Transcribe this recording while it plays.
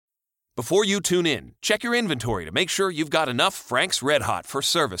Before you tune in, check your inventory to make sure you've got enough Frank's Red Hot for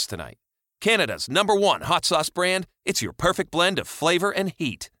service tonight. Canada's #1 hot sauce brand, it's your perfect blend of flavor and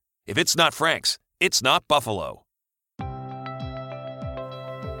heat. If it's not Frank's, it's not Buffalo.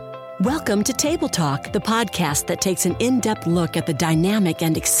 Welcome to Table Talk, the podcast that takes an in-depth look at the dynamic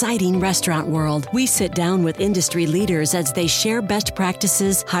and exciting restaurant world. We sit down with industry leaders as they share best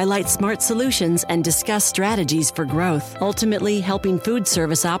practices, highlight smart solutions, and discuss strategies for growth, ultimately helping food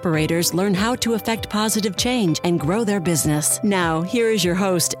service operators learn how to effect positive change and grow their business. Now, here is your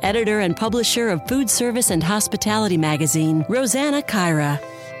host, editor, and publisher of Food Service and Hospitality magazine, Rosanna Caira.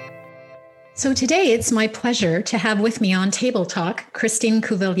 So today it's my pleasure to have with me on Table Talk, Christine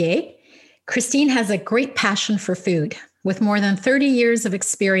Cuvelier. Christine has a great passion for food. With more than 30 years of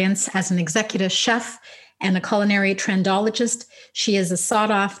experience as an executive chef and a culinary trendologist, she is a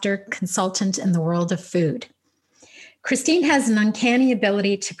sought-after consultant in the world of food. Christine has an uncanny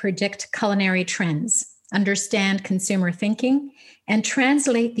ability to predict culinary trends, understand consumer thinking, and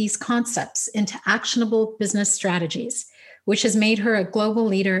translate these concepts into actionable business strategies, which has made her a global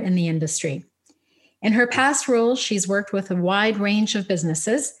leader in the industry. In her past roles, she's worked with a wide range of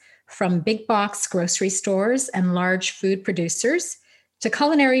businesses, from big box grocery stores and large food producers to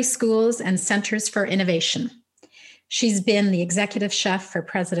culinary schools and centers for innovation. She's been the executive chef for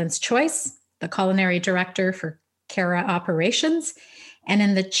President's Choice, the culinary director for Cara Operations,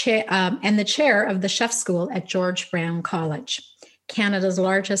 and the chair of the chef school at George Brown College, Canada's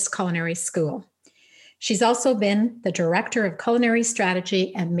largest culinary school. She's also been the director of culinary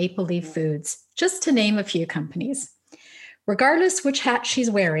strategy at Maple Leaf Foods, just to name a few companies. Regardless which hat she's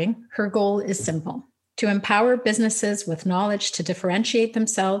wearing, her goal is simple: to empower businesses with knowledge to differentiate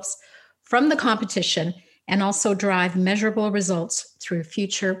themselves from the competition and also drive measurable results through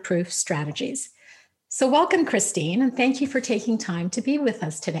future-proof strategies. So welcome, Christine, and thank you for taking time to be with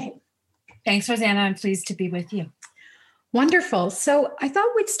us today. Thanks, Rosanna. I'm pleased to be with you. Wonderful. So I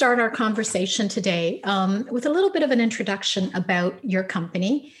thought we'd start our conversation today with a little bit of an introduction about your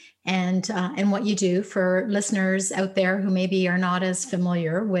company and what you do for listeners out there who maybe are not as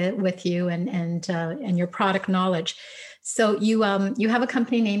familiar with you and your product knowledge. So you have a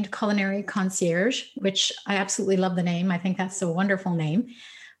company named Culinary Concierge, which I absolutely love the name. I think that's a wonderful name.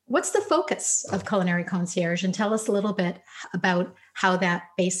 What's the focus of Culinary Concierge? And tell us a little bit about how that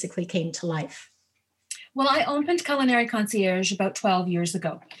basically came to life. Well, I opened Culinary Concierge about 12 years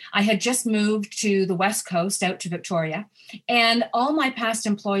ago. I had just moved to the West Coast, out to Victoria, and all my past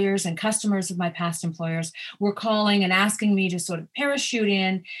employers and customers of my past employers were calling and asking me to sort of parachute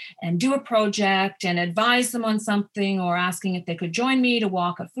in and do a project and advise them on something, or asking if they could join me to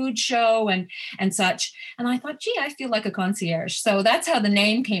walk a food show and such. And I thought, gee, I feel like a concierge. So that's how the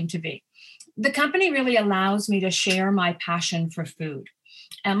name came to be. The company really allows me to share my passion for food.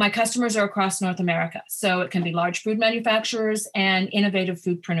 And my customers are across North America, so it can be large food manufacturers and innovative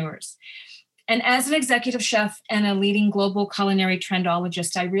foodpreneurs. And as an executive chef and a leading global culinary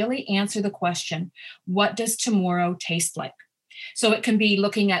trendologist, I really answer the question, what does tomorrow taste like? So it can be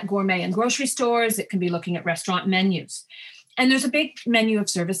looking at gourmet and grocery stores, it can be looking at restaurant menus. And there's a big menu of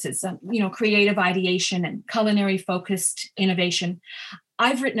services, creative ideation and culinary-focused innovation.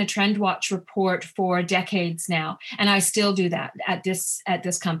 I've written a Trend Watch report for decades now, and I still do that at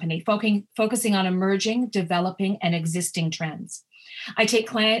this company, focusing on emerging, developing, and existing trends. I take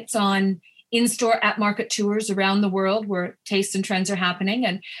clients on in-store at-market tours around the world where tastes and trends are happening,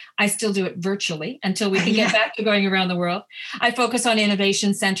 and I still do it virtually until we can get back to going around the world. I focus on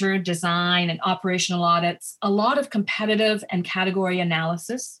innovation center, design, and operational audits, a lot of competitive and category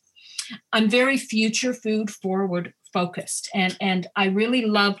analysis. I'm very future food forward focused. And I really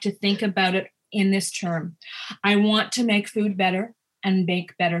love to think about it in this term. I want to make food better and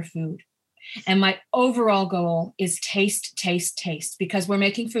make better food. And my overall goal is taste, taste, taste, because we're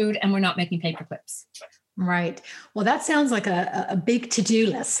making food and we're not making paper clips. Right. Well, that sounds like a big to-do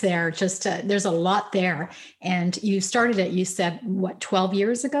list there. Just there's a lot there. And you started it, you said, 12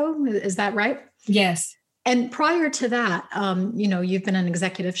 years ago? Is that right? Yes. And prior to that, you've been an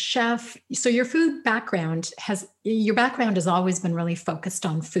executive chef. So your background has always been really focused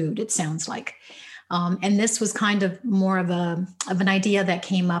on food, it sounds like. And this was kind of more of an idea that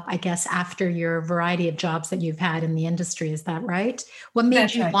came up, I guess, after your variety of jobs that you've had in the industry. Is that right? What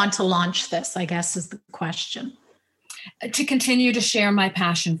made you want to launch this, I guess, is the question. To continue to share my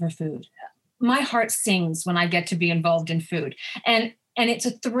passion for food. My heart sings when I get to be involved in food. And it's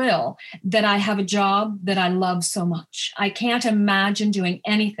a thrill that I have a job that I love so much. I can't imagine doing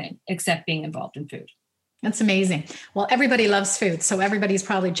anything except being involved in food. That's amazing. Well, everybody loves food, so everybody's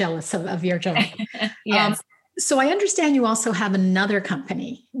probably jealous of your job. Yes. So I understand you also have another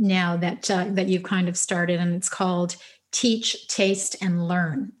company now that you've kind of started, and it's called Teach, Taste, and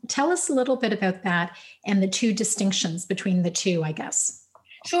Learn. Tell us a little bit about that and the two distinctions between the two, I guess.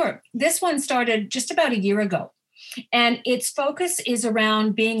 Sure. This one started just about a year ago, and its focus is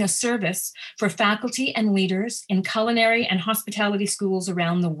around being a service for faculty and leaders in culinary and hospitality schools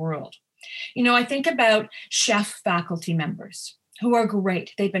around the world. I think about chef faculty members who are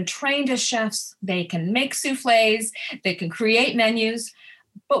great. They've been trained as chefs. They can make soufflés. They can create menus.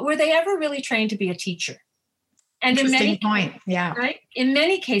 But were they ever really trained to be a teacher? And Interesting point. Yeah. Right? In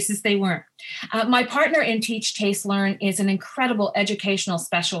many cases, they weren't. My partner in Teach, Taste, Learn is an incredible educational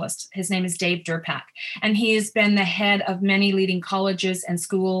specialist. His name is Dave Durpak, and he has been the head of many leading colleges and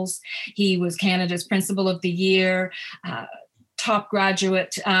schools. He was Canada's Principal of the Year, top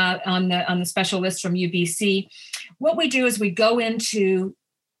graduate on the special list from UBC. What we do is we go into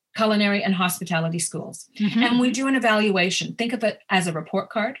culinary and hospitality schools, and we do an evaluation. Think of it as a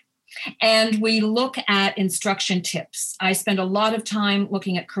report card. And we look at instruction tips. I spend a lot of time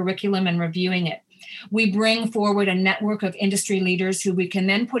looking at curriculum and reviewing it. We bring forward a network of industry leaders who we can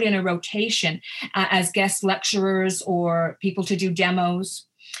then put in a rotation as guest lecturers or people to do demos,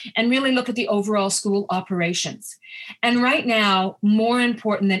 and really look at the overall school operations. And right now, more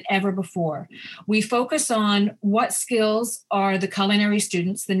important than ever before, we focus on what skills are the culinary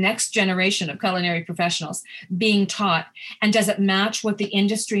students, the next generation of culinary professionals, being taught, and does it match what the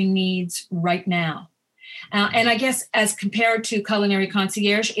industry needs right now? And I guess as compared to Culinary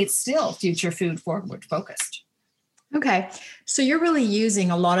Concierge, it's still future food forward focused. Okay, so you're really using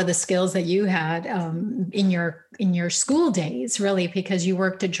a lot of the skills that you had in your school days, really, because you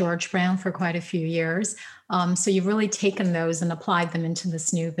worked at George Brown for quite a few years. So you've really taken those and applied them into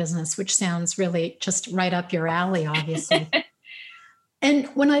this new business, which sounds really just right up your alley, obviously. And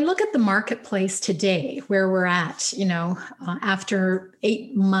when I look at the marketplace today, where we're at, after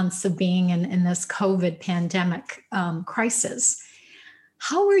 8 months of being in this COVID pandemic crisis,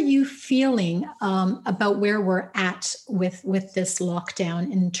 how are you feeling about where we're at with this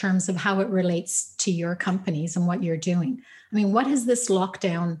lockdown in terms of how it relates to your companies and what you're doing? I mean, what has this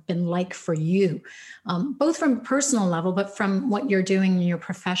lockdown been like for you, both from a personal level, but from what you're doing in your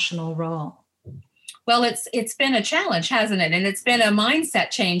professional role? Well, it's been a challenge, hasn't it? And it's been a mindset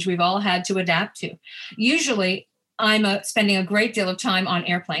change we've all had to adapt to. Usually, I'm spending a great deal of time on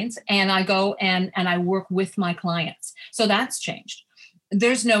airplanes, and I go and I work with my clients. So that's changed.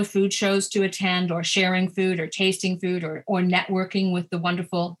 There's no food shows to attend or sharing food or tasting food or networking with the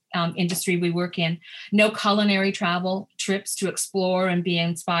wonderful industry we work in. No culinary travel trips to explore and be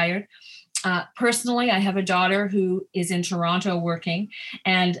inspired. Personally, I have a daughter who is in Toronto working,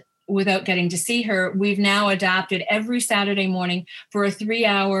 and without getting to see her, we've now adapted every Saturday morning for a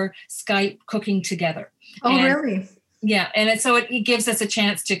 3-hour Skype cooking together. Oh, really? Yeah. And so it gives us a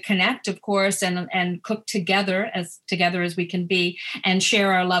chance to connect, of course, and cook together as we can be and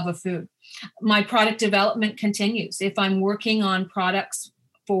share our love of food. My product development continues. If I'm working on products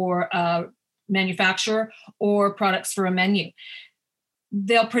for a manufacturer or products for a menu,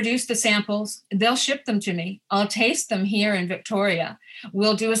 they'll produce the samples, they'll ship them to me. I'll taste them here in Victoria.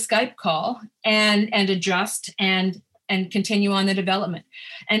 We'll do a Skype call and adjust and continue on the development.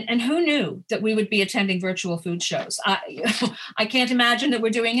 And who knew that we would be attending virtual food shows? I can't imagine that we're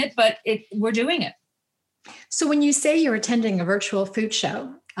doing it, but we're doing it. So when you say you're attending a virtual food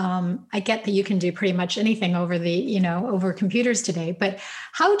show, I get that you can do pretty much anything over over computers today, but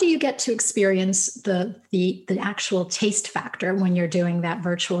how do you get to experience the actual taste factor when you're doing that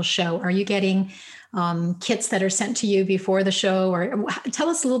virtual show? Are you getting kits that are sent to you before the show, or tell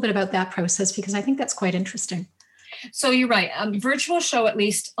us a little bit about that process, because I think that's quite interesting. So you're right. Virtual show at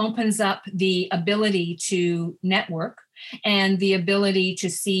least opens up the ability to network and the ability to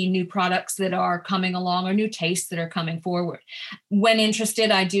see new products that are coming along or new tastes that are coming forward. When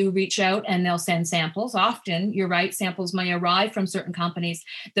interested, I do reach out and they'll send samples. Often, you're right, samples may arrive from certain companies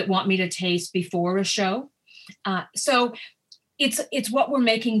that want me to taste before a show. So it's what we're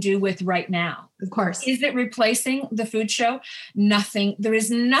making do with right now. Of course. Is it replacing the food show? Nothing. There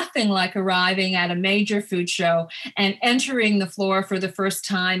is nothing like arriving at a major food show and entering the floor for the first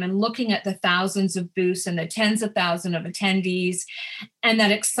time and looking at the thousands of booths and the tens of thousands of attendees and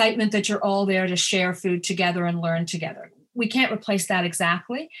that excitement that you're all there to share food together and learn together. We can't replace that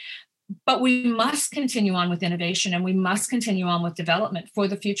exactly, but we must continue on with innovation and we must continue on with development for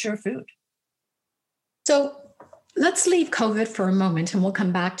the future of food. So let's leave COVID for a moment, and we'll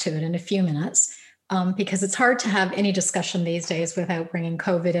come back to it in a few minutes, because it's hard to have any discussion these days without bringing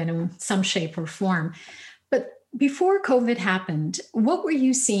COVID in some shape or form. But before COVID happened, what were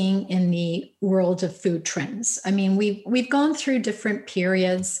you seeing in the world of food trends? I mean, we've gone through different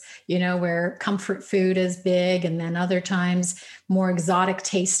periods, where comfort food is big, and then other times more exotic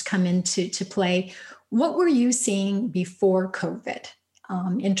tastes come into play. What were you seeing before COVID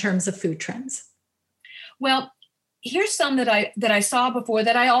in terms of food trends? Well, here's some that I saw before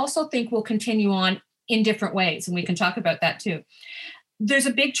that I also think will continue on in different ways, and we can talk about that too. There's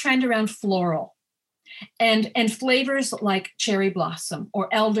a big trend around floral. And flavors like cherry blossom or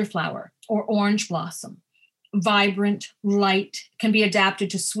elderflower or orange blossom, vibrant, light, can be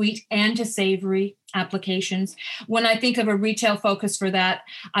adapted to sweet and to savory applications. When I think of a retail focus for that,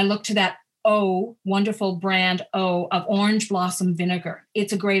 I look to that wonderful brand of orange blossom vinegar.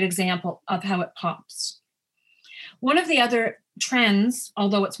 It's a great example of how it pops. One of the other trends,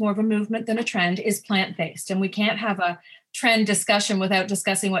 although it's more of a movement than a trend, is plant-based. And we can't have a trend discussion without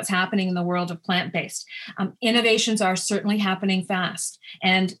discussing what's happening in the world of plant-based. Innovations are certainly happening fast.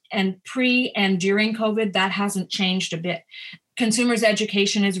 And pre and during COVID, that hasn't changed a bit. Consumers'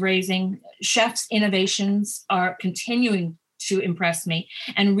 education is raising. Chefs' innovations are continuing to impress me.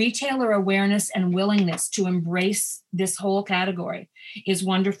 And retailer awareness and willingness to embrace this whole category is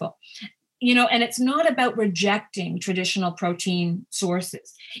wonderful. And it's not about rejecting traditional protein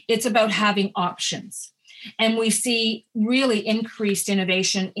sources. It's about having options. And we see really increased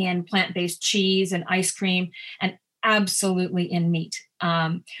innovation in plant-based cheese and ice cream, and absolutely in meat.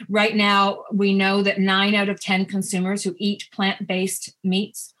 Right now, we know that 9 out of 10 consumers who eat plant-based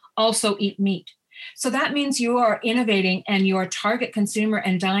meats also eat meat. So that means you are innovating, and your target consumer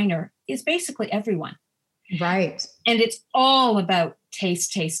and diner is basically everyone. Right. And it's all about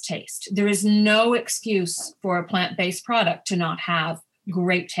taste, taste, taste. There is no excuse for a plant-based product to not have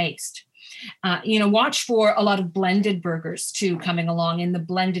great taste. Watch for a lot of blended burgers too coming along in the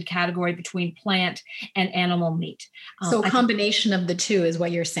blended category between plant and animal meat. So a combination of the two is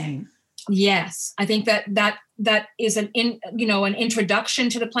what you're saying. Yes, I think that is an introduction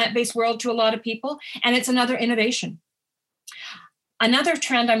to the plant-based world to a lot of people, and it's another innovation. Another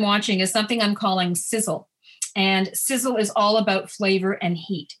trend I'm watching is something I'm calling sizzle. And sizzle is all about flavor and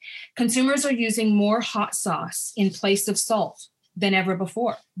heat. Consumers are using more hot sauce in place of salt than ever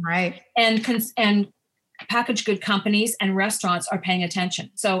before. Right. And packaged good companies and restaurants are paying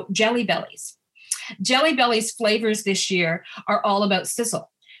attention. So Jelly Bellies. Jelly Bellies flavors this year are all about sizzle.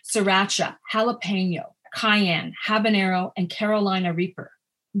 Sriracha, jalapeno, cayenne, habanero, and Carolina Reaper.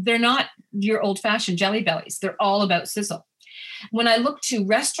 They're not your old-fashioned Jelly Bellies. They're all about sizzle. When I look to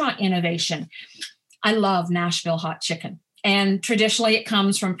restaurant innovation, I love Nashville hot chicken. And traditionally, it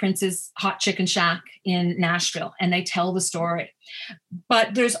comes from Prince's Hot Chicken Shack in Nashville, and they tell the story.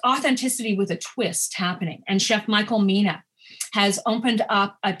 But there's authenticity with a twist happening. And Chef Michael Mina has opened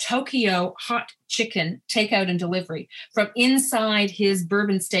up a Tokyo hot chicken takeout and delivery from inside his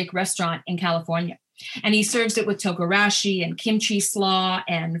bourbon steak restaurant in California. And he serves it with togarashi and kimchi slaw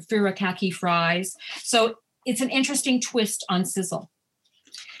and furikake fries. So it's an interesting twist on sizzle.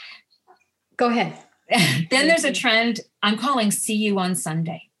 Go ahead. Then there's a trend I'm calling See You on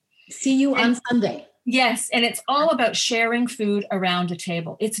Sunday. See you on Sunday. Yes. And it's all about sharing food around a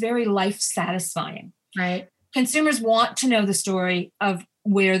table. It's very life satisfying. Right. Consumers want to know the story of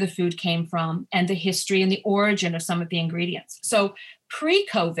where the food came from and the history and the origin of some of the ingredients. So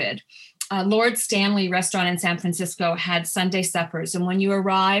pre-COVID, Lord Stanley restaurant in San Francisco had Sunday suppers. And when you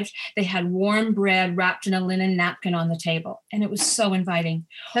arrived, they had warm bread wrapped in a linen napkin on the table. And it was so inviting.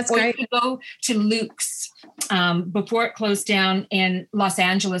 That's or great. You could go to Luke's before it closed down in Los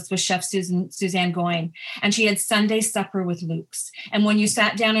Angeles with Chef Suzanne Goyne. And she had Sunday supper with Luke's. And when you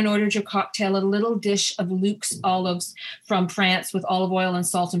sat down and ordered your cocktail, a little dish of Luke's olives from France with olive oil and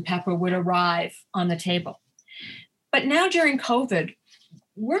salt and pepper would arrive on the table. But now during COVID,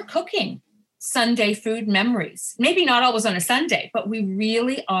 we're cooking Sunday food memories. Maybe not always on a Sunday, but we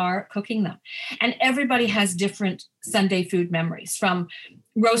really are cooking them. And everybody has different Sunday food memories, from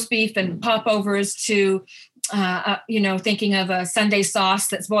roast beef and popovers to, thinking of a Sunday sauce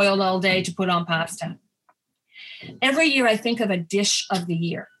that's boiled all day to put on pasta. Every year I think of a dish of the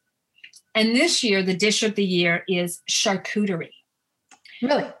year. And this year, the dish of the year is charcuterie.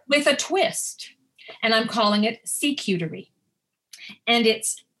 Really? With a twist. And I'm calling it seacuterie. And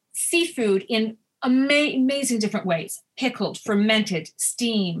it's seafood in amazing different ways: pickled, fermented,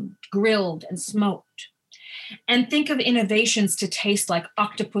 steamed, grilled, and smoked. And think of innovations to taste like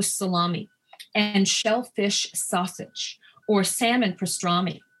octopus salami and shellfish sausage or salmon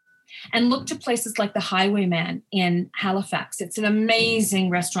pastrami. And look to places like the Highwayman in Halifax. It's an amazing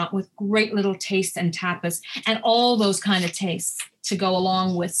restaurant with great little tastes and tapas and all those kind of tastes to go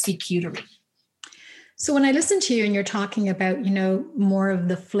along with seacuterie. So when I listen to you and you're talking about, more of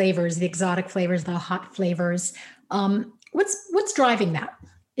the flavors, the exotic flavors, the hot flavors, what's driving that?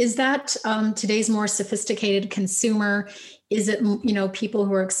 Is that today's more sophisticated consumer? Is it, people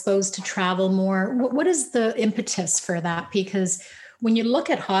who are exposed to travel more? What is the impetus for that? Because when you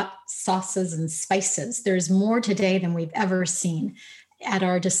look at hot sauces and spices, there's more today than we've ever seen at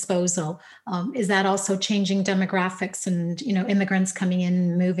our disposal. Is that also changing demographics and, immigrants coming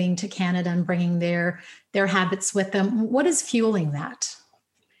in, moving to Canada and bringing their habits with them? What is fueling that?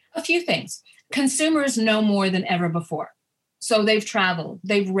 A few things. Consumers know more than ever before. So they've traveled,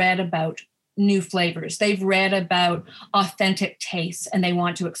 they've read about new flavors, they've read about authentic tastes, and they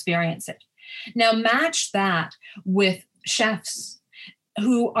want to experience it. Now match that with chefs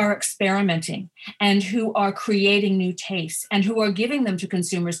who are experimenting and who are creating new tastes and who are giving them to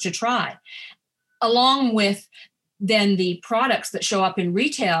consumers to try, along with then the products that show up in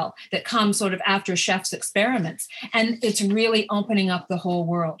retail that come sort of after chefs' experiments. And it's really opening up the whole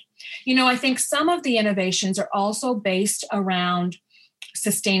world. I think some of the innovations are also based around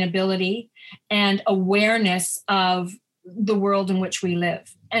sustainability and awareness of the world in which we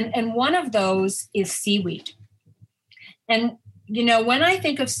live. And one of those is seaweed. And when I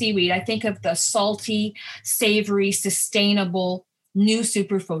think of seaweed, I think of the salty, savory, sustainable new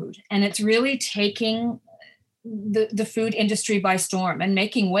superfood. And it's really taking the food industry by storm and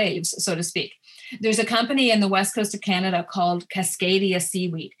making waves, so to speak. There's a company in the west coast of Canada called Cascadia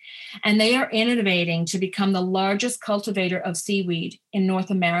Seaweed, and they are innovating to become the largest cultivator of seaweed in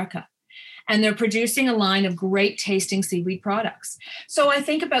North America. And they're producing a line of great tasting seaweed products. So I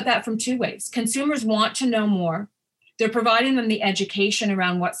think about that from two ways. Consumers want to know more. They're providing them the education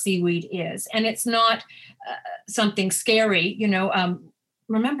around what seaweed is. And it's not something scary.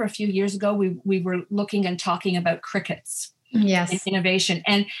 Remember a few years ago, we were looking and talking about crickets. Yes. In innovation.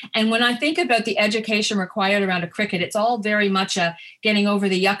 And when I think about the education required around a cricket, it's all very much a getting over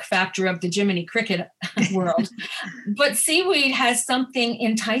the yuck factor of the Jiminy Cricket world. But seaweed has something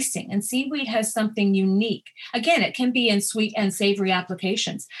enticing, and seaweed has something unique. Again, it can be in sweet and savory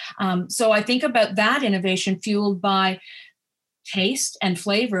applications. So I think about that innovation fueled by taste and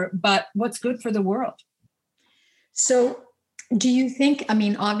flavor, but what's good for the world. So do you think,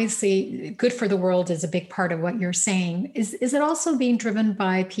 obviously good for the world is a big part of what you're saying. Is it also being driven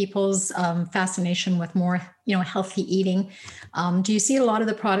by people's fascination with more, healthy eating? Do you see a lot of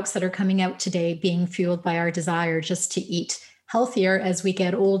the products that are coming out today being fueled by our desire just to eat healthier as we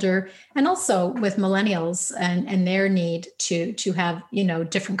get older, and also with millennials and their need to have,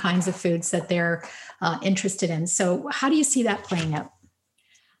 different kinds of foods that they're interested in? So how do you see that playing out?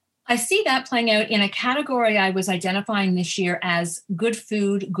 I see that playing out in a category I was identifying this year as good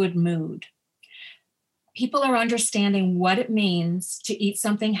food, good mood. People are understanding what it means to eat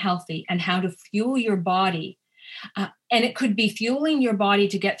something healthy and how to fuel your body. And it could be fueling your body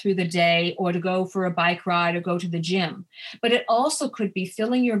to get through the day or to go for a bike ride or go to the gym. But it also could be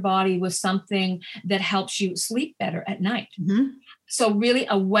filling your body with something that helps you sleep better at night. Mm-hmm. So really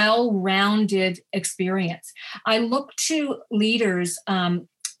a well-rounded experience. I look to leaders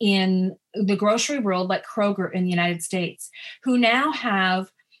in the grocery world, like Kroger in the United States, who now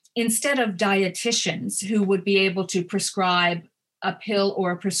have, instead of dietitians who would be able to prescribe a pill or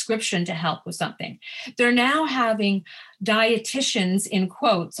a prescription to help with something, they're now having dietitians, in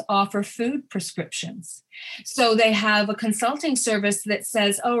quotes, offer food prescriptions. So they have a consulting service that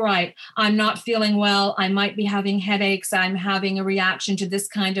says, oh, right, I'm not feeling well. I might be having headaches. I'm having a reaction to this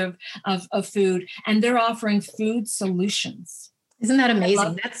kind of food. And they're offering food solutions. Isn't that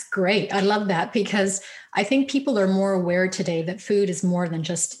amazing? That's great. I love that, because I think people are more aware today that food is more than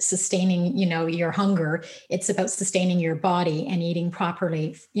just sustaining, your hunger. It's about sustaining your body, and eating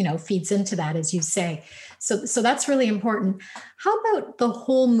properly, feeds into that, as you say. So that's really important. How about the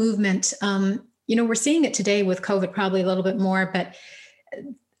whole movement? We're seeing it today with COVID probably a little bit more, but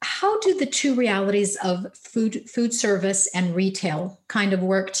how do the two realities of food service and retail kind of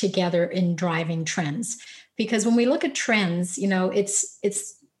work together in driving trends? Because when we look at trends,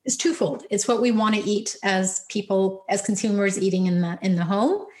 it's twofold. It's what we want to eat as people, as consumers eating in the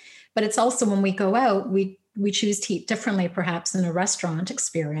home, but it's also when we go out, we choose to eat differently, perhaps in a restaurant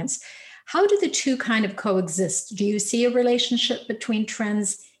experience. How do the two kind of coexist? Do you see a relationship between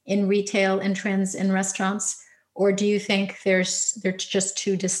trends in retail and trends in restaurants, or do you think there's just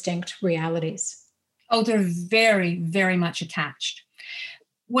two distinct realities? Oh, they're very, very much attached.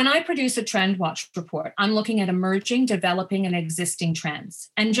 When I produce a Trend Watch report, I'm looking at emerging, developing, and existing trends.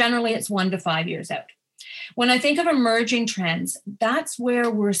 And generally, it's 1 to 5 years out. When I think of emerging trends, that's where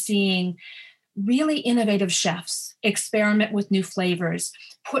we're seeing really innovative chefs experiment with new flavors,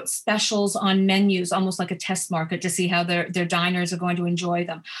 put specials on menus, almost like a test market to see how their diners are going to enjoy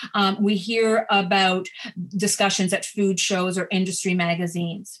them. We hear about discussions at food shows or industry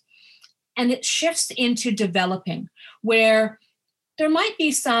magazines. And it shifts into developing, where there might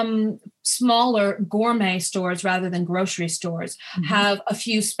be some smaller gourmet stores rather than grocery stores, have a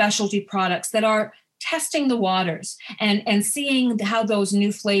few specialty products that are testing the waters and seeing how those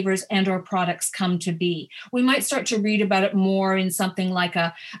new flavors and or products come to be. We might start to read about it more in something like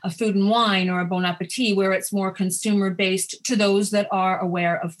a Food and Wine or a Bon Appetit, where it's more consumer based to those that are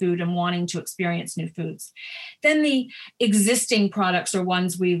aware of food and wanting to experience new foods. Then the existing products are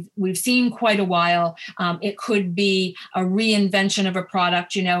ones we've seen quite a while. It could be a reinvention of a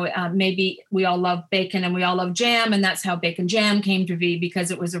product. Maybe we all love bacon and we all love jam, and that's how bacon jam came to be, because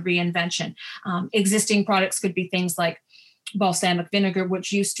it was a reinvention. Existing products could be things like balsamic vinegar,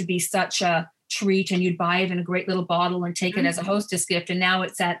 which used to be such a treat, and you'd buy it in a great little bottle and take it as a hostess gift, and now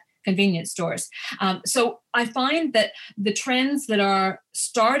it's at convenience stores. So I find that the trends that are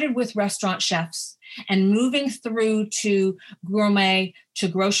started with restaurant chefs and moving through to gourmet to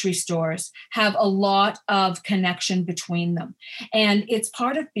grocery stores have a lot of connection between them. And it's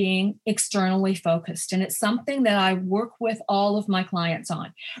part of being externally focused. And it's something that I work with all of my clients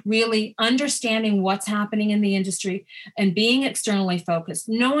on, really understanding what's happening in the industry and being externally focused,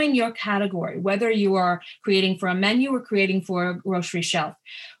 knowing your category, whether you are creating for a menu or creating for a grocery shelf.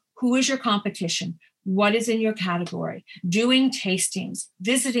 Who is your competition? What is in your category? Doing tastings,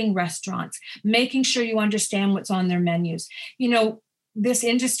 visiting restaurants, making sure you understand what's on their menus. This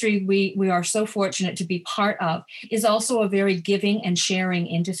industry we are so fortunate to be part of is also a very giving and sharing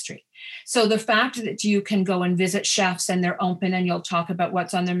industry. So the fact that you can go and visit chefs and they're open and you'll talk about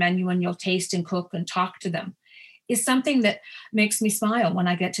what's on their menu and you'll taste and cook and talk to them is something that makes me smile when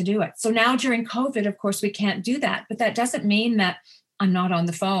I get to do it. So now during COVID, of course, we can't do that, but that doesn't mean that I'm not on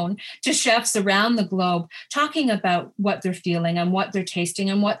the phone to chefs around the globe talking about what they're feeling and what they're tasting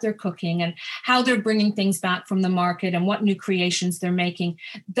and what they're cooking and how they're bringing things back from the market and what new creations they're making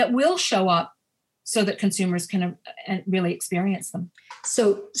that will show up so that consumers can really experience them.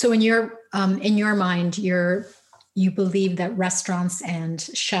 So in your mind, you believe that restaurants and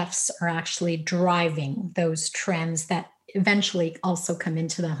chefs are actually driving those trends that eventually also come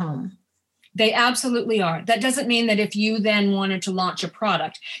into the home. They absolutely are. That doesn't mean that if you then wanted to launch a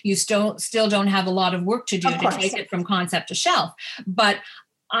product, you still don't have a lot of work to do to take it from concept to shelf. But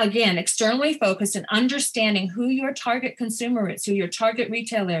again, externally focused and understanding who your target consumer is, who your target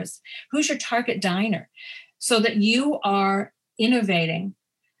retailer is, who's your target diner, so that you are innovating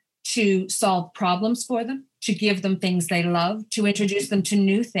to solve problems for them, to give them things they love, to introduce them to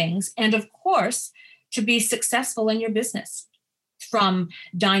new things, and of course, to be successful in your business. From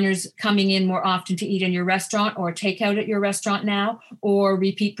diners coming in more often to eat in your restaurant or takeout at your restaurant now, or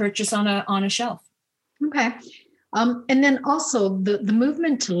repeat purchase on a shelf. Okay. And then also the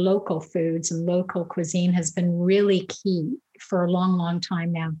movement to local foods and local cuisine has been really key for a long, long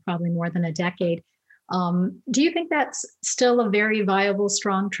time now, probably more than a decade. Do you think that's still a very viable,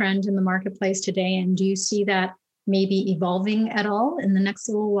 strong trend in the marketplace today? And do you see that maybe evolving at all in the next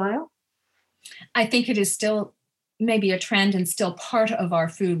little while? I think it is still maybe a trend and still part of our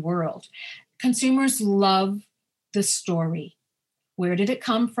food world. Consumers love the story. Where did it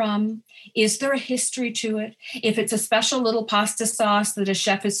come from? Is there a history to it? If it's a special little pasta sauce that a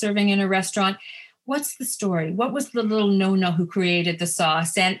chef is serving in a restaurant, what's the story? What was the little no-no who created the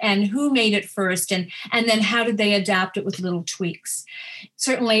sauce and who made it first? And then how did they adapt it with little tweaks?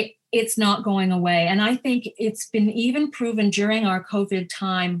 Certainly, it's not going away. And I think it's been even proven during our COVID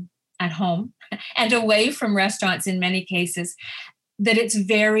time at home and away from restaurants in many cases, that it's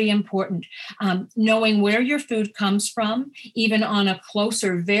very important. Knowing where your food comes from, even on a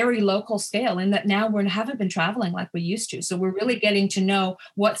closer, very local scale, in that now we haven't been traveling like we used to. So we're really getting to know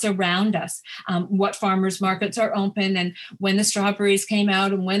what's around us, what farmers markets are open, and when the strawberries came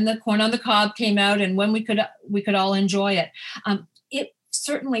out, and when the corn on the cob came out, and when we could all enjoy it. It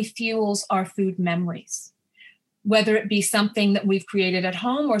certainly fuels our food memories, whether it be something that we've created at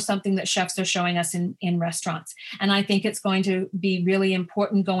home or something that chefs are showing us in restaurants. And I think it's going to be really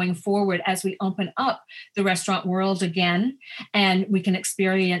important going forward as we open up the restaurant world again and we can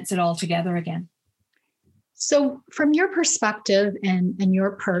experience it all together again. So from your perspective and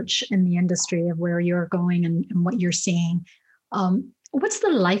your perch in the industry of where you're going and what you're seeing, what's the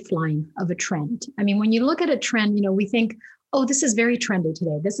lifeline of a trend? I mean, when you look at a trend, we think, oh, this is very trendy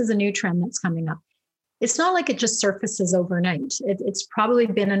today. This is a new trend that's coming up. It's not like it just surfaces overnight. It's probably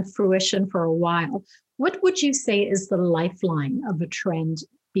been in fruition for a while. What would you say is the lifeline of a trend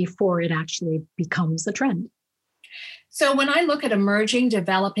before it actually becomes a trend? So when I look at emerging,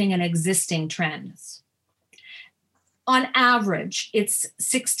 developing, and existing trends, on average, it's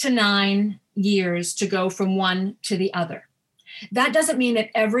 6 to 9 years to go from one to the other. That doesn't mean that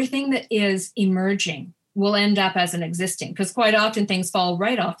everything that is emerging will end up as an existing, because quite often things fall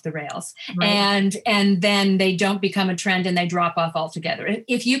right off the rails, right. and then they don't become a trend and they drop off altogether.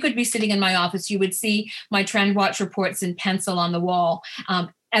 If you could be sitting in my office, you would see my trend watch reports in pencil on the wall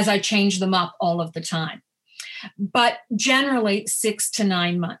as I change them up all of the time. But generally 6 to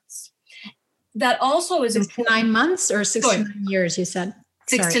 9 months. That also is 6 to 9 months or 6 to 9 years, you said?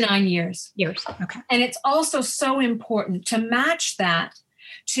 6 to 9 years. Years, okay. And it's also so important to match that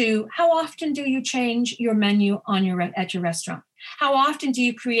to how often do you change your menu at your restaurant? How often do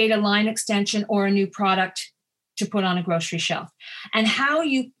you create a line extension or a new product to put on a grocery shelf? And how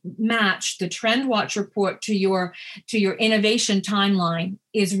you match the Trend Watch report to your innovation timeline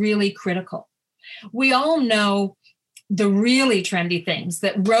is really critical. We all know the really trendy things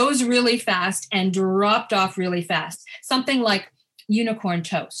that rose really fast and dropped off really fast. Something like unicorn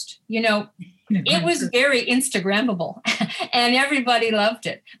toast. It was very Instagrammable and everybody loved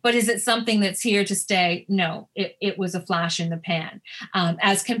it. But is it something that's here to stay? No, it was a flash in the pan.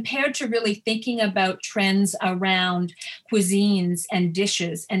 As compared to really thinking about trends around cuisines and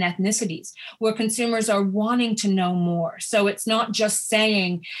dishes and ethnicities, where consumers are wanting to know more. So it's not just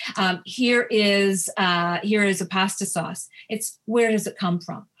saying, here is a pasta sauce. It's where does it come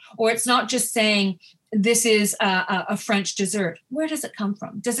from? Or it's not just saying, this is a French dessert. Where does it come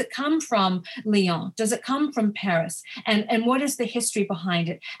from? Does it come from Lyon? Does it come from Paris? And what is the history behind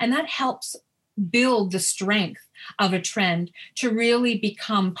it? And that helps build the strength of a trend to really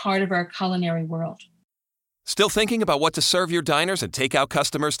become part of our culinary world. Still thinking about what to serve your diners and takeout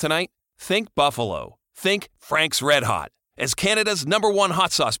customers tonight? Think Buffalo. Think Frank's Red Hot. As Canada's #1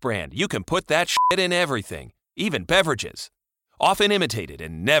 hot sauce brand, you can put that shit in everything, even beverages. Often imitated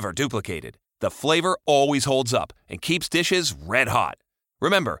and never duplicated, the flavor always holds up and keeps dishes red hot.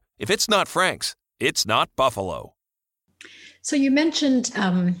 Remember, if it's not Frank's, it's not Buffalo. So you mentioned,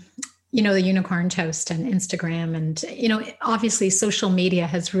 the unicorn toast and Instagram, and, obviously social media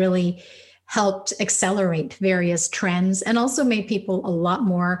has really helped accelerate various trends and also made people a lot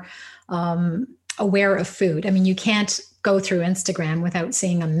more aware of food. I mean, you can't go through Instagram without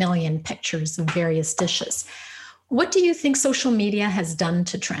seeing a million pictures of various dishes. What do you think social media has done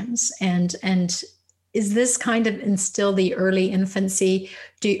to trends? And is this kind of in still the early infancy,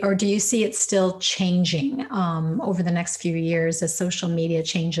 or do you see it still changing over the next few years as social media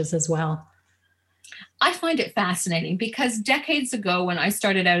changes as well? I find it fascinating because decades ago, when I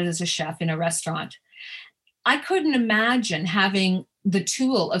started out as a chef in a restaurant, I couldn't imagine having the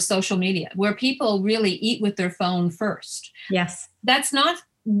tool of social media where people really eat with their phone first. Yes. That's not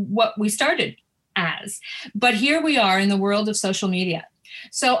what we started as. But here we are in the world of social media.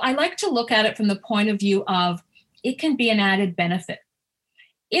 So I like to look at it from the point of view of it can be an added benefit.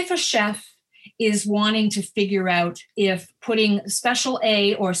 If a chef is wanting to figure out if putting special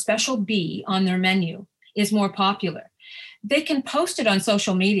A or special B on their menu is more popular, they can post it on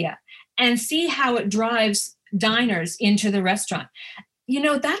social media and see how it drives diners into the restaurant.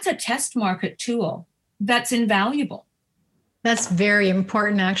 That's a test market tool that's invaluable. That's very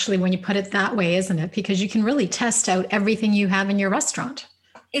important, actually, when you put it that way, isn't it? Because you can really test out everything you have in your restaurant.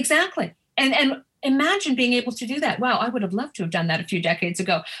 Exactly. And imagine being able to do that. Wow, I would have loved to have done that a few decades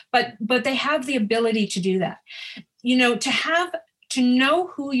ago. But they have the ability to do that. To know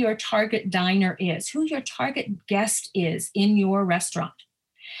who your target diner is, who your target guest is in your restaurant,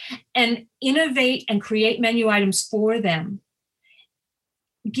 and innovate and create menu items for them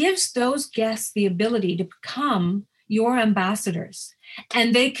gives those guests the ability to become your ambassadors.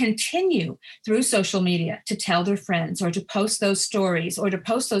 And they continue through social media to tell their friends or to post those stories or to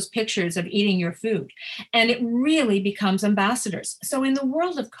post those pictures of eating your food. And it really becomes ambassadors. So in the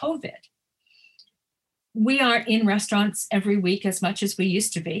world of COVID, we aren't in restaurants every week as much as we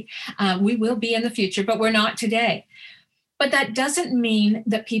used to be. We will be in the future, but we're not today. But that doesn't mean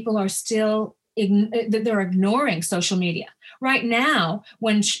that people are still that they're ignoring social media. Right now,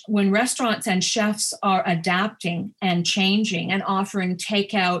 when restaurants and chefs are adapting and changing and offering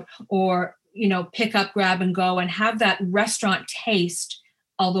takeout or, pick up, grab and go and have that restaurant taste,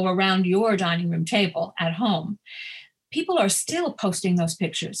 although around your dining room table at home, people are still posting those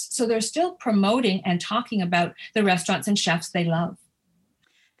pictures. So they're still promoting and talking about the restaurants and chefs they love.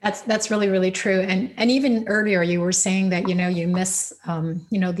 That's really, really true. And even earlier you were saying that, you miss,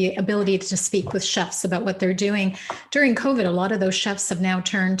 the ability to speak with chefs about what they're doing. During COVID, a lot of those chefs have now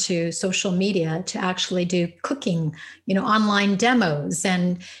turned to social media to actually do cooking, online demos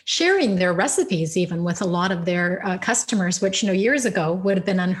and sharing their recipes even with a lot of their customers, which, years ago would have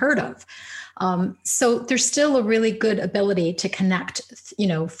been unheard of. So there's still a really good ability to connect,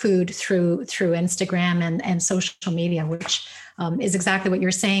 food through Instagram and social media, which is exactly what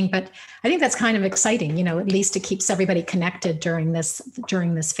you're saying. But I think that's kind of exciting, at least it keeps everybody connected during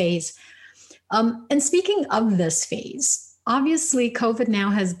this phase. And speaking of this phase, obviously COVID now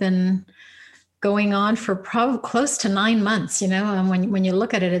has been going on for probably close to 9 months, when you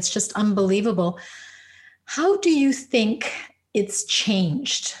look at it, it's just unbelievable. How do you think it's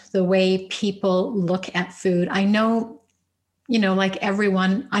changed the way people look at food? I know, like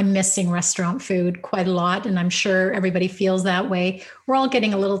everyone, I'm missing restaurant food quite a lot, and I'm sure everybody feels that way. We're all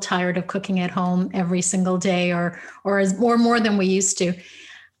getting a little tired of cooking at home every single day, or more than we used to.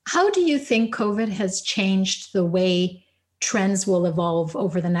 How do you think COVID has changed the way trends will evolve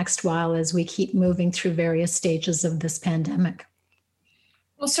over the next while as we keep moving through various stages of this pandemic?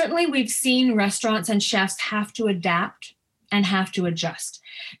 Well, certainly we've seen restaurants and chefs have to adapt and have to adjust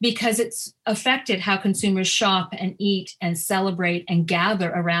because it's affected how consumers shop and eat and celebrate and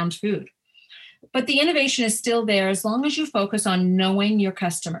gather around food. But the innovation is still there as long as you focus on knowing your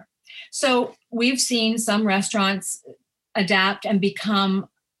customer. So we've seen some restaurants adapt and become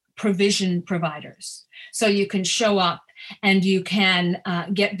provision providers. So you can show up and you can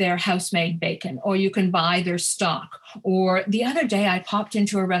get their house-made bacon, or you can buy their stock. Or the other day I popped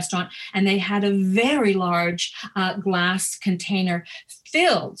into a restaurant and they had a very large glass container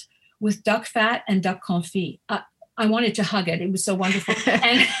filled with duck fat and duck confit. I wanted to hug it. It was so wonderful.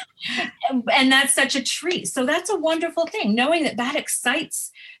 And that's such a treat. So that's a wonderful thing, knowing that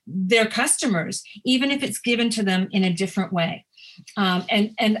excites their customers, even if it's given to them in a different way.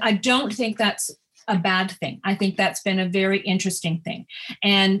 And I don't think that's a bad thing. I think that's been a very interesting thing.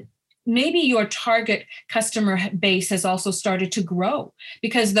 And maybe your target customer base has also started to grow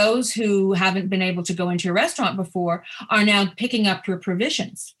because those who haven't been able to go into your restaurant before are now picking up your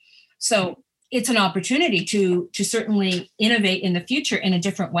provisions. So it's an opportunity to certainly innovate in the future in a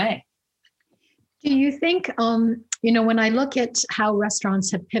different way. Do you think, when I look at how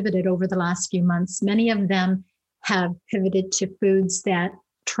restaurants have pivoted over the last few months, many of them have pivoted to foods that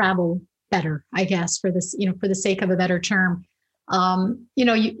travel better, I guess, for this, for the sake of a better term.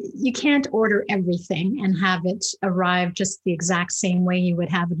 You can't order everything and have it arrive just the exact same way you would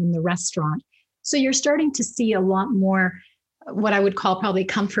have it in the restaurant. So you're starting to see a lot more what I would call probably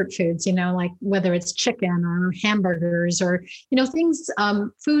comfort foods, like whether it's chicken or hamburgers or, things,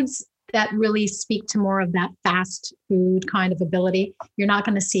 foods that really speak to more of that fast food kind of ability. You're not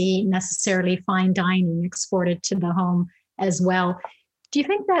going to see necessarily fine dining exported to the home as well. Do you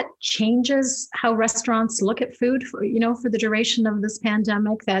think that changes how restaurants look at food for the duration of this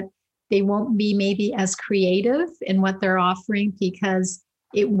pandemic, that they won't be maybe as creative in what they're offering because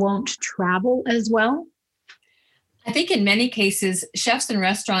it won't travel as well? I think in many cases, chefs and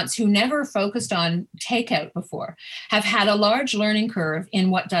restaurants who never focused on takeout before have had a large learning curve in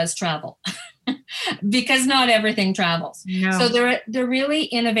what does travel because not everything travels. No. So they're really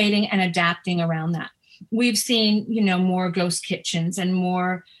innovating and adapting around that. We've seen, more ghost kitchens and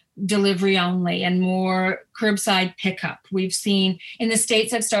more delivery only and more curbside pickup. We've seen in the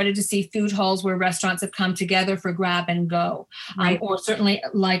States, I've started to see food halls where restaurants have come together for grab and go, right. Or certainly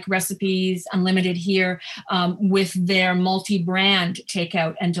like Recipes Unlimited here with their multi-brand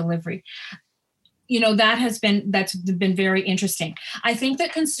takeout and delivery. That's been very interesting. I think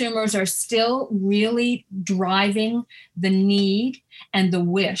that consumers are still really driving the need and the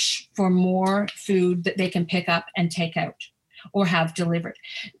wish for more food that they can pick up and take out or have delivered.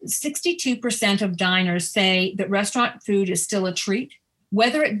 62% of diners say that restaurant food is still a treat,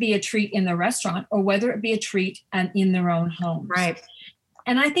 whether it be a treat in the restaurant or whether it be a treat in their own homes. Right.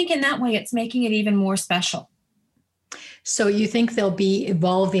 And I think in that way, it's making it even more special. So you think they'll be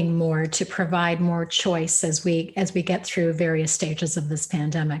evolving more to provide more choice as we get through various stages of this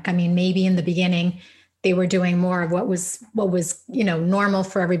pandemic? I mean, maybe in the beginning they were doing more of what was normal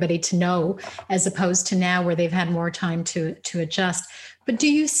for everybody to know, as opposed to now where they've had more time to adjust. But do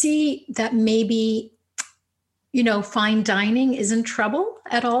you see that maybe fine dining is in trouble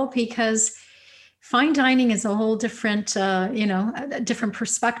at all? Because fine dining is a whole different, a different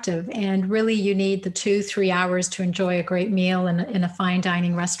perspective. And really you need the 2-3 hours to enjoy a great meal in a fine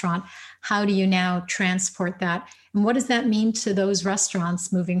dining restaurant. How do you now transport that? And what does that mean to those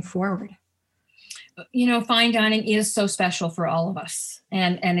restaurants moving forward? fine dining is so special for all of us,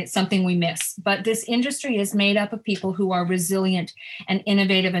 and it's something we miss. But this industry is made up of people who are resilient and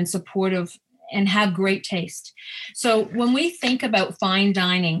innovative and supportive and have great taste. So when we think about fine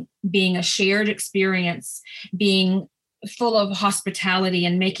dining being a shared experience, being full of hospitality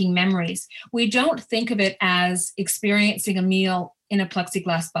and making memories, we don't think of it as experiencing a meal in a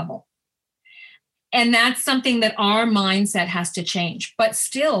plexiglass bubble. And that's something that our mindset has to change. But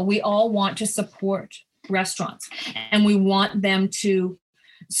still, we all want to support restaurants, and we want them to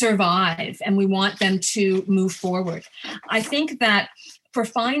survive, and we want them to move forward. I think that for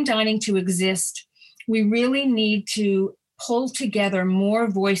fine dining to exist, we really need to pull together more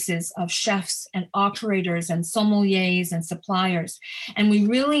voices of chefs and operators and sommeliers and suppliers. And we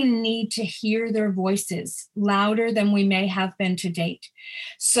really need to hear their voices louder than we may have been to date,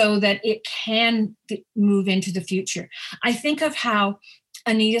 so that it can move into the future. I think of how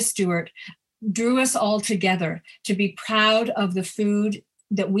Anita Stewart drew us all together to be proud of the food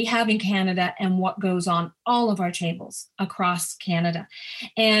that we have in Canada and what goes on all of our tables across Canada.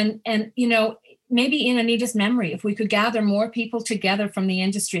 And maybe in Anita's memory, if we could gather more people together from the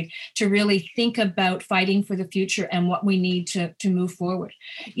industry to really think about fighting for the future and what we need to move forward.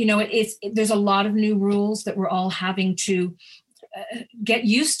 There's a lot of new rules that we're all having to get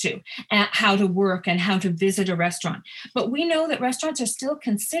used to, how to work and how to visit a restaurant. But we know that restaurants are still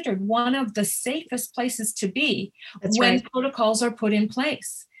considered one of the safest places to be. That's when right. Protocols are put in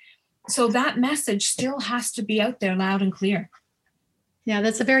place. So that message still has to be out there loud and clear. Yeah,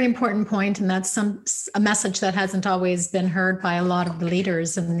 that's a very important point, and that's a message that hasn't always been heard by a lot of the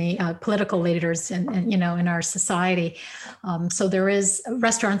leaders and the political leaders in our society. So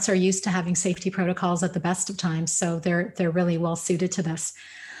restaurants are used to having safety protocols at the best of times, so they're really well suited to this.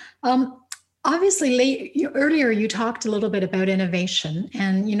 Obviously, earlier you talked a little bit about innovation,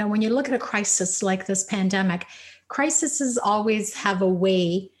 and when you look at a crisis like this pandemic, crises always have a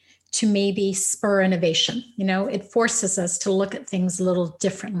way to maybe spur innovation. It forces us to look at things a little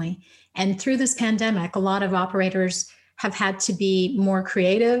differently. And through this pandemic, a lot of operators have had to be more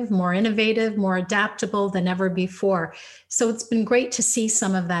creative, more innovative, more adaptable than ever before. So it's been great to see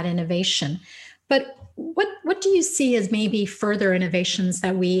some of that innovation. But what do you see as maybe further innovations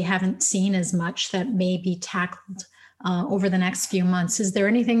that we haven't seen as much that may be tackled over the next few months? Is there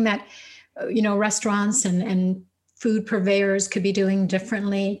anything that, restaurants and food purveyors could be doing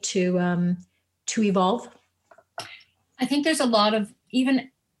differently to evolve? I think there's a lot of, even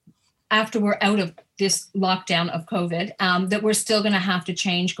after we're out of this lockdown of COVID, that we're still going to have to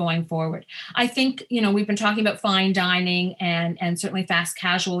change going forward. I think, we've been talking about fine dining and certainly fast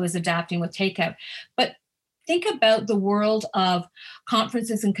casual is adapting with takeout, but think about the world of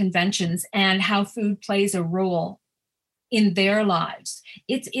conferences and conventions and how food plays a role in their lives.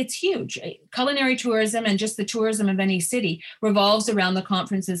 It's huge. Culinary tourism and just the tourism of any city revolves around the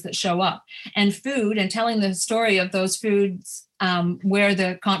conferences that show up, and food and telling the story of those foods where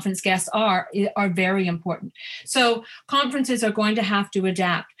the conference guests are very important. So conferences are going to have to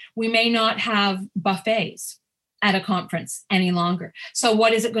adapt. We may not have buffets at a conference any longer. So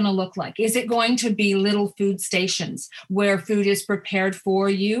what is it going to look like? Is it going to be little food stations where food is prepared for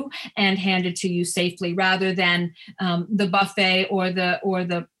you and handed to you safely, rather than the buffet or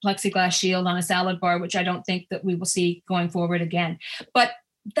the plexiglass shield on a salad bar, which I don't think that we will see going forward again. But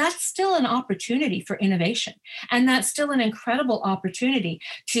that's still an opportunity for innovation. And that's still an incredible opportunity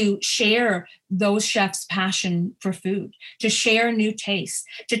to share those chefs' passion for food, to share new tastes,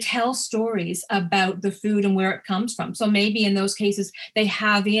 to tell stories about the food and where it comes from. So maybe in those cases, they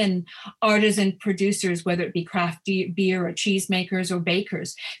have in artisan producers, whether it be craft beer or cheesemakers or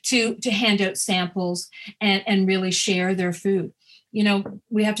bakers, to hand out samples and really share their food.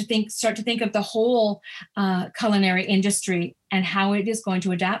 We have to start to think of the whole culinary industry and how it is going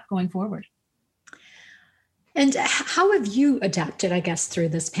to adapt going forward. And how have you adapted, I guess, through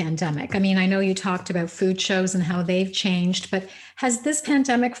this pandemic? I mean, I know you talked about food shows and how they've changed, but has this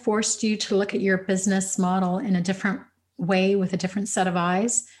pandemic forced you to look at your business model in a different way with a different set of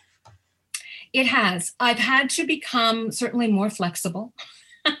eyes? It has. I've had to become certainly more flexible,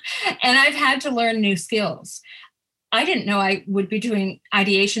 and I've had to learn new skills. I didn't know I would be doing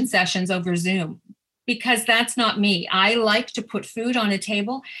ideation sessions over Zoom, because that's not me. I like to put food on a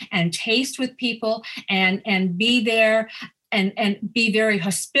table and taste with people and be there and be very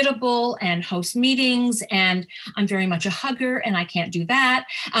hospitable and host meetings. And I'm very much a hugger, and I can't do that.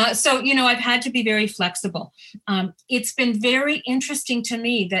 So I've had to be very flexible. It's been very interesting to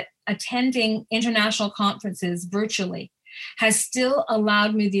me that attending international conferences virtually has still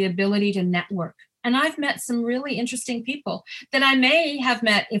allowed me the ability to network And I've met some really interesting people that I may have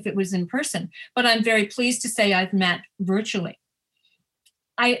met if it was in person, but I'm very pleased to say I've met virtually.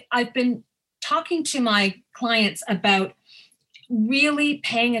 I've been talking to my clients about really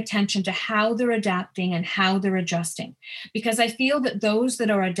paying attention to how they're adapting and how they're adjusting, because I feel that those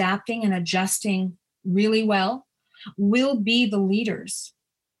that are adapting and adjusting really well will be the leaders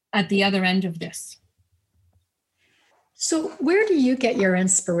at the other end of this. So where do you get your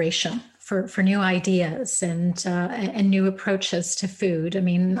inspiration for new ideas and new approaches to food? I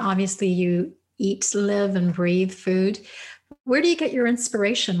mean, obviously you eat, live, and breathe food. Where do you get your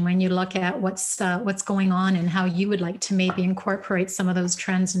inspiration when you look at what's going on and how you would like to maybe incorporate some of those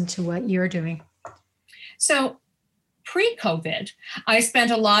trends into what you're doing? So pre-COVID, I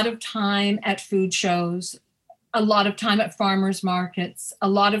spent a lot of time at food shows, a lot of time at farmers markets, a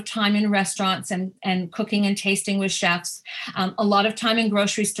lot of time in restaurants and cooking and tasting with chefs, a lot of time in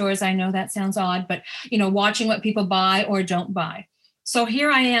grocery stores. I know that sounds odd, but watching what people buy or don't buy. So here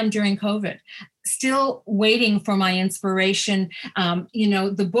I am during COVID, still waiting for my inspiration.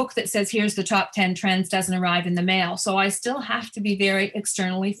 The book that says, here's the top 10 trends doesn't arrive in the mail. So I still have to be very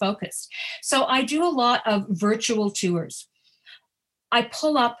externally focused. So I do a lot of virtual tours. I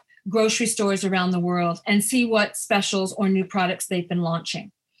pull up grocery stores around the world and see what specials or new products they've been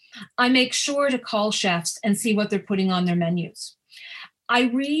launching. I make sure to call chefs and see what they're putting on their menus. I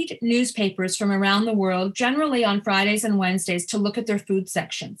read newspapers from around the world, generally on Fridays and Wednesdays, to look at their food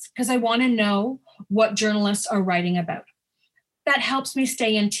sections because I want to know what journalists are writing about. That helps me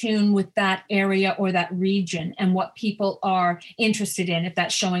stay in tune with that area or that region and what people are interested in if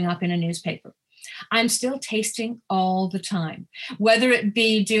that's showing up in a newspaper. I'm still tasting all the time, whether it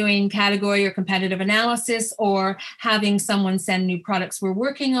be doing category or competitive analysis or having someone send new products we're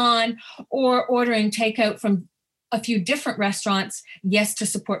working on or ordering takeout from a few different restaurants. Yes, to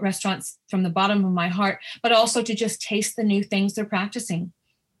support restaurants from the bottom of my heart, but also to just taste the new things they're practicing.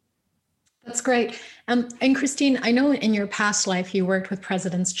 That's great. And Christine, I know in your past life you worked with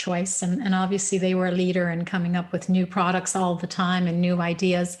President's Choice, and obviously they were a leader in coming up with new products all the time and new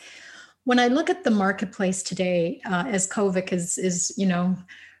ideas. When I look at the marketplace today, as COVID is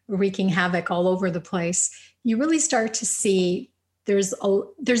wreaking havoc all over the place, you really start to see there's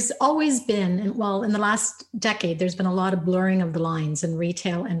always been, in the last decade, there's been a lot of blurring of the lines in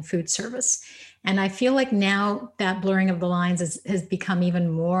retail and food service. And I feel like now that blurring of the lines has become even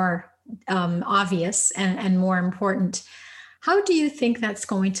more obvious and more important. How do you think that's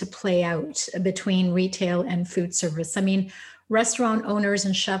going to play out between retail and food service? I mean, restaurant owners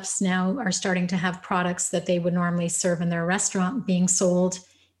and chefs now are starting to have products that they would normally serve in their restaurant being sold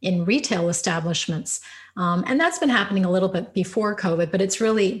in retail establishments. And that's been happening a little bit before COVID, but it's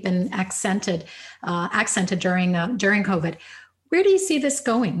really been accented during COVID. Where do you see this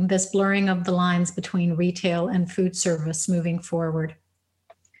going, this blurring of the lines between retail and food service moving forward?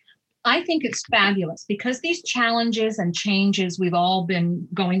 I think it's fabulous because these challenges and changes we've all been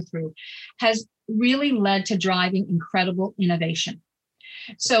going through has really led to driving incredible innovation.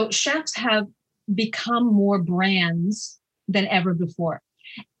 So chefs have become more brands than ever before.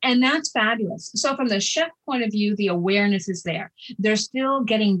 And that's fabulous. So from the chef point of view, the awareness is there. They're still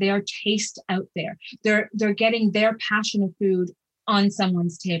getting their taste out there. They're getting their passion of food on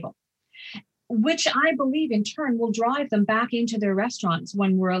someone's table, which I believe in turn will drive them back into their restaurants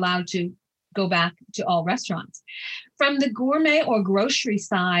when we're allowed to go back to all restaurants. From the gourmet or grocery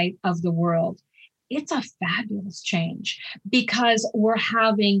side of the world, it's a fabulous change because we're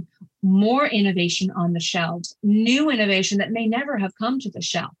having more innovation on the shelves, new innovation that may never have come to the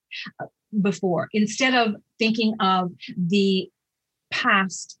shelf before. Instead of thinking of the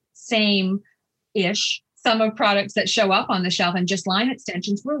past same-ish summer products that show up on the shelf and just line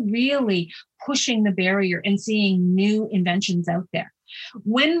extensions, we're really pushing the barrier and seeing new inventions out there.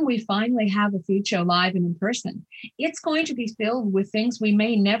 When we finally have a food show live and in person, it's going to be filled with things we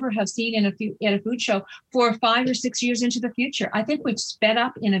may never have seen at a food show for 5 or 6 years into the future. I think we've sped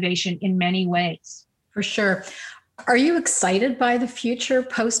up innovation in many ways. For sure. Are you excited by the future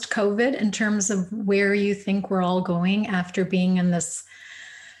post-COVID in terms of where you think we're all going after being in this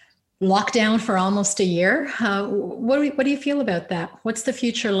lockdown for almost a year? What do you feel about that? What's the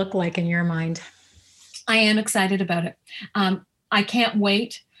future look like in your mind? I am excited about it. I can't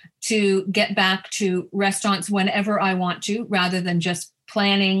wait to get back to restaurants whenever I want to, rather than just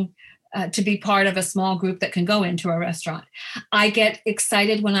planning to be part of a small group that can go into a restaurant. I get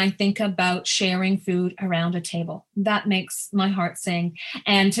excited when I think about sharing food around a table. That makes my heart sing.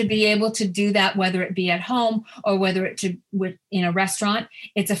 And to be able to do that, whether it be at home or whether it in a restaurant,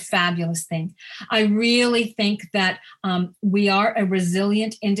 it's a fabulous thing. I really think that we are a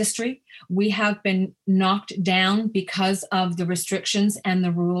resilient industry. We have been knocked down because of the restrictions and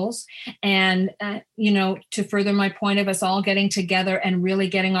the rules. And, to further my point of us all getting together and really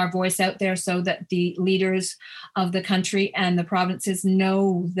getting our voice out there so that the leaders of the country and the provinces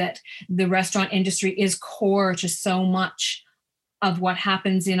know that the restaurant industry is core to so much of what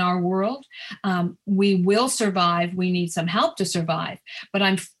happens in our world. We will survive. We need some help to survive, but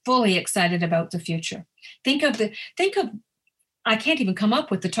I'm fully excited about the future. Think of I can't even come up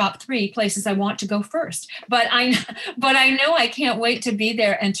with the top 3 places I want to go first, but I know I can't wait to be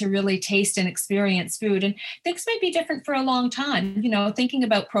there and to really taste and experience food. And things may be different for a long time. Thinking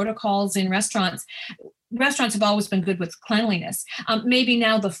about protocols in restaurants have always been good with cleanliness. Maybe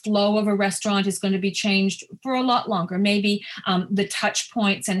now the flow of a restaurant is going to be changed for a lot longer. Maybe the touch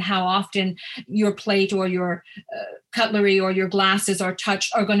points and how often your plate or your cutlery or your glasses are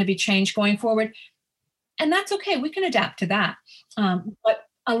touched are going to be changed going forward. And that's okay. We can adapt to that. But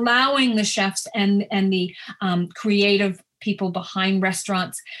allowing the chefs and the creative people behind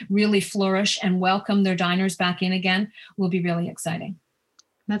restaurants really flourish and welcome their diners back in again will be really exciting.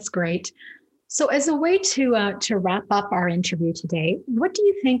 That's great. So as a way to wrap up our interview today, what do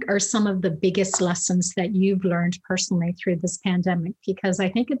you think are some of the biggest lessons that you've learned personally through this pandemic? Because I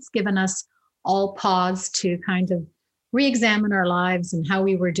think it's given us all pause to kind of re-examine our lives and how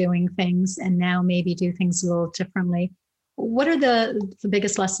we were doing things and now maybe do things a little differently. What are the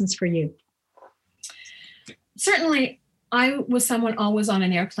biggest lessons for you? Certainly, I was someone always on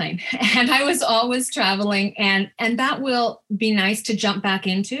an airplane and I was always traveling and that will be nice to jump back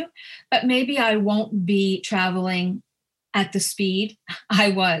into, but maybe I won't be traveling at the speed I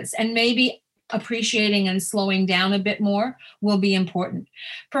was. And maybe appreciating and slowing down a bit more will be important.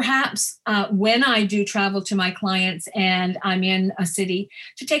 Perhaps when I do travel to my clients and I'm in a city,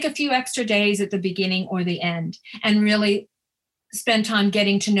 to take a few extra days at the beginning or the end and really spend time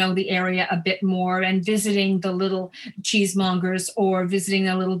getting to know the area a bit more and visiting the little cheesemongers or visiting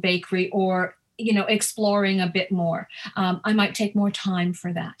a little bakery or, exploring a bit more. I might take more time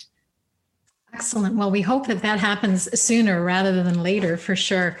for that. Excellent. Well, we hope that happens sooner rather than later, for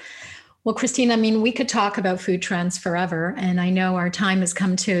sure. Well, Christine, we could talk about food trends forever, and I know our time has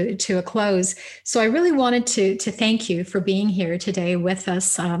come to a close. So I really wanted to thank you for being here today with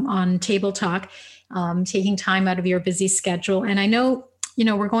us on Table Talk, taking time out of your busy schedule. And I know,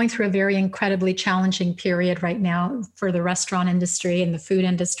 we're going through a very incredibly challenging period right now for the restaurant industry and the food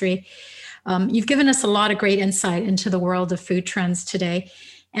industry. You've given us a lot of great insight into the world of food trends today.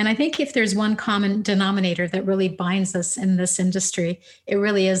 And I think if there's one common denominator that really binds us in this industry, it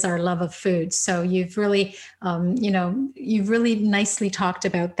really is our love of food. So you've really, you've really nicely talked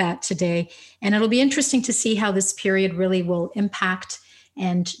about that today. And it'll be interesting to see how this period really will impact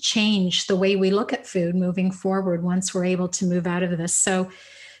and change the way we look at food moving forward once we're able to move out of this. So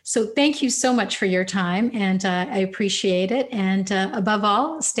thank you so much for your time, and I appreciate it. And above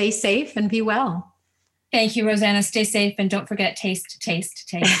all, stay safe and be well. Thank you, Rosanna. Stay safe and don't forget taste.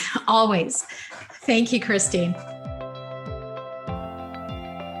 Always. Thank you, Christine.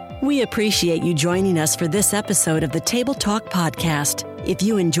 We appreciate you joining us for this episode of the Table Talk podcast. If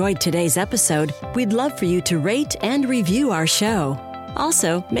you enjoyed today's episode, we'd love for you to rate and review our show.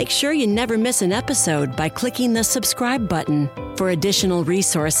 Also, make sure you never miss an episode by clicking the subscribe button. For additional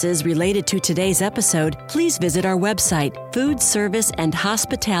resources related to today's episode, please visit our website,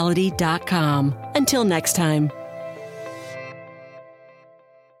 foodserviceandhospitality.com. Until next time.